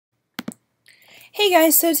Hey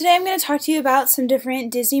guys, so today I'm going to talk to you about some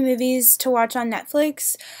different Disney movies to watch on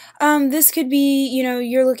Netflix. This could be,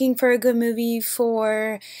 you're looking for a good movie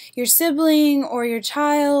for your sibling or your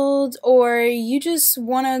child, or you just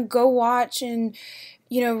want to go watch and,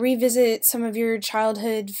 revisit some of your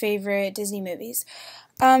childhood favorite Disney movies.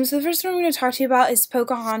 So the first one I'm going to talk to you about is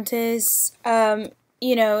Pocahontas.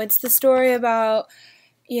 It's the story about,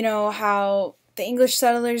 how the English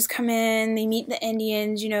settlers come in, they meet the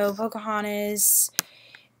Indians, Pocahontas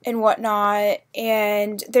and whatnot.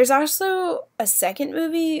 And there's also a second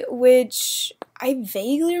movie, which I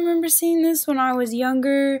vaguely remember seeing this when I was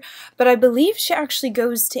younger, but I believe she actually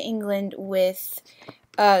goes to England with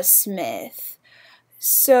Smith.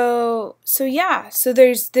 So yeah, so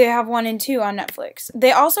they have 1 and 2 on Netflix.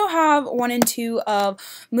 They also have 1 and 2 of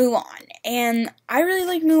Mulan, and I really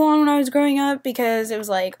liked Mulan when I was growing up because it was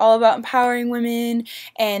like all about empowering women,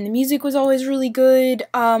 and the music was always really good.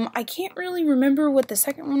 I can't really remember what the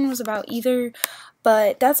second one was about either,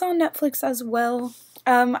 but that's on Netflix as well.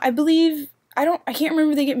 I believe I can't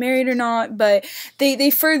remember if they get married or not, but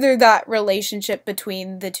they further that relationship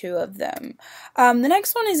between the two of them. The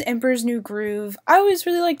next one is Emperor's New Groove. I always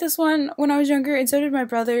really liked this one when I was younger, and so did my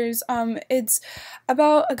brothers. It's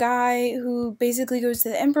about a guy who basically goes to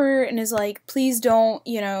the emperor and is like, please don't,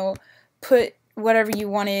 put whatever you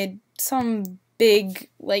wanted, some big,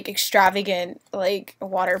 like, extravagant, like,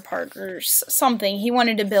 water park or something. He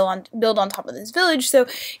wanted to build on top of this village, so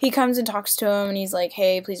he comes and talks to him, and he's like,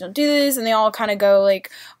 hey, please don't do this, and they all kind of go, like,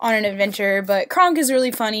 on an adventure, but Kronk is really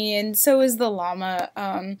funny, and so is the llama,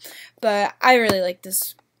 but I really like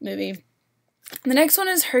this movie. The next one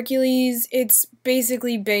is Hercules. It's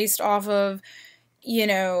basically based off of,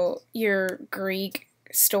 your Greek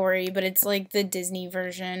story, but it's, like, the Disney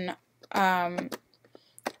version.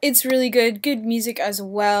 It's really good music as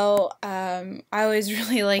well. I always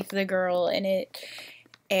really liked the girl in it,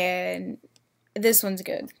 and this one's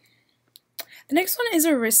good. The next one is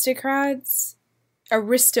Aristocats.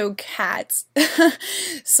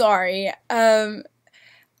 Sorry. I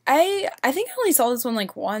think I only saw this one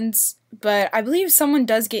like once, but I believe someone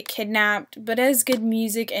does get kidnapped, but it has good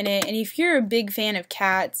music in it, and if you're a big fan of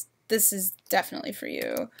cats, this is definitely for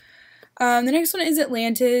you. The next one is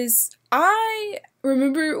Atlantis. I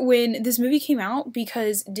remember when this movie came out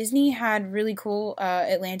because Disney had really cool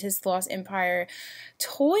Atlantis The Lost Empire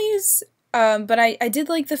toys, but I did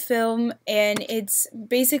like the film, and it's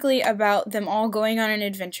basically about them all going on an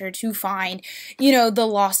adventure to find, the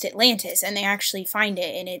lost Atlantis, and they actually find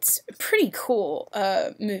it, and it's a pretty cool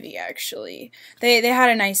movie, actually. They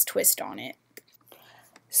had a nice twist on it.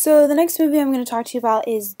 So the next movie I'm going to talk to you about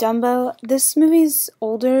is Dumbo. This movie's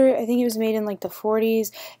older. I think it was made in like the 40s.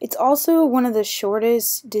 It's also one of the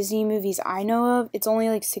shortest Disney movies I know of. It's only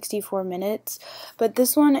like 64 minutes. But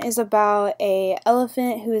this one is about a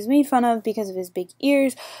elephant who is made fun of because of his big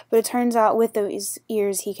ears, but it turns out with those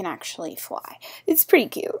ears he can actually fly. It's pretty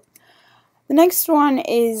cute. The next one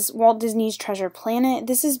is Walt Disney's Treasure Planet.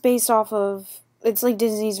 This is based off of, it's like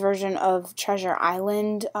Disney's version of Treasure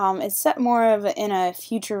Island. It's set more of in a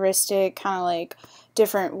futuristic, kind of like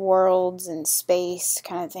different worlds and space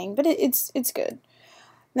kind of thing, but it's good.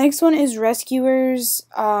 Next one is Rescuers.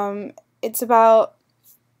 It's about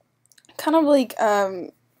kind of like the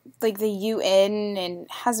UN, and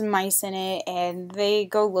has mice in it, and they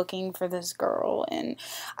go looking for this girl, and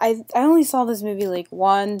I only saw this movie like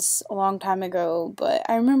once a long time ago, but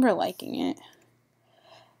I remember liking it.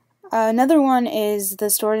 Another one is The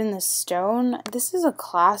Sword in the Stone. This is a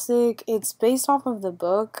classic. It's based off of the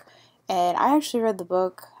book, and I actually read the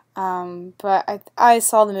book, but I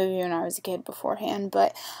saw the movie when I was a kid beforehand,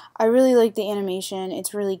 but I really like the animation.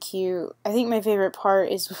 It's really cute. I think my favorite part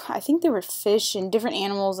is, I think there were fish and different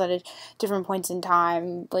animals at different points in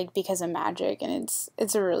time, like, because of magic, and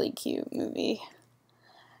it's a really cute movie.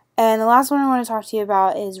 And the last one I want to talk to you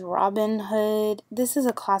about is Robin Hood. This is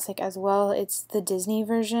a classic as well. It's the Disney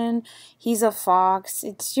version. He's a fox.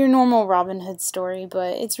 It's your normal Robin Hood story,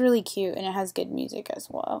 but it's really cute, and it has good music as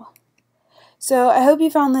well. So I hope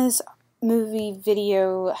you found this movie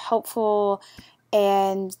video helpful,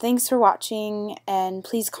 and thanks for watching, and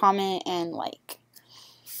please comment and like.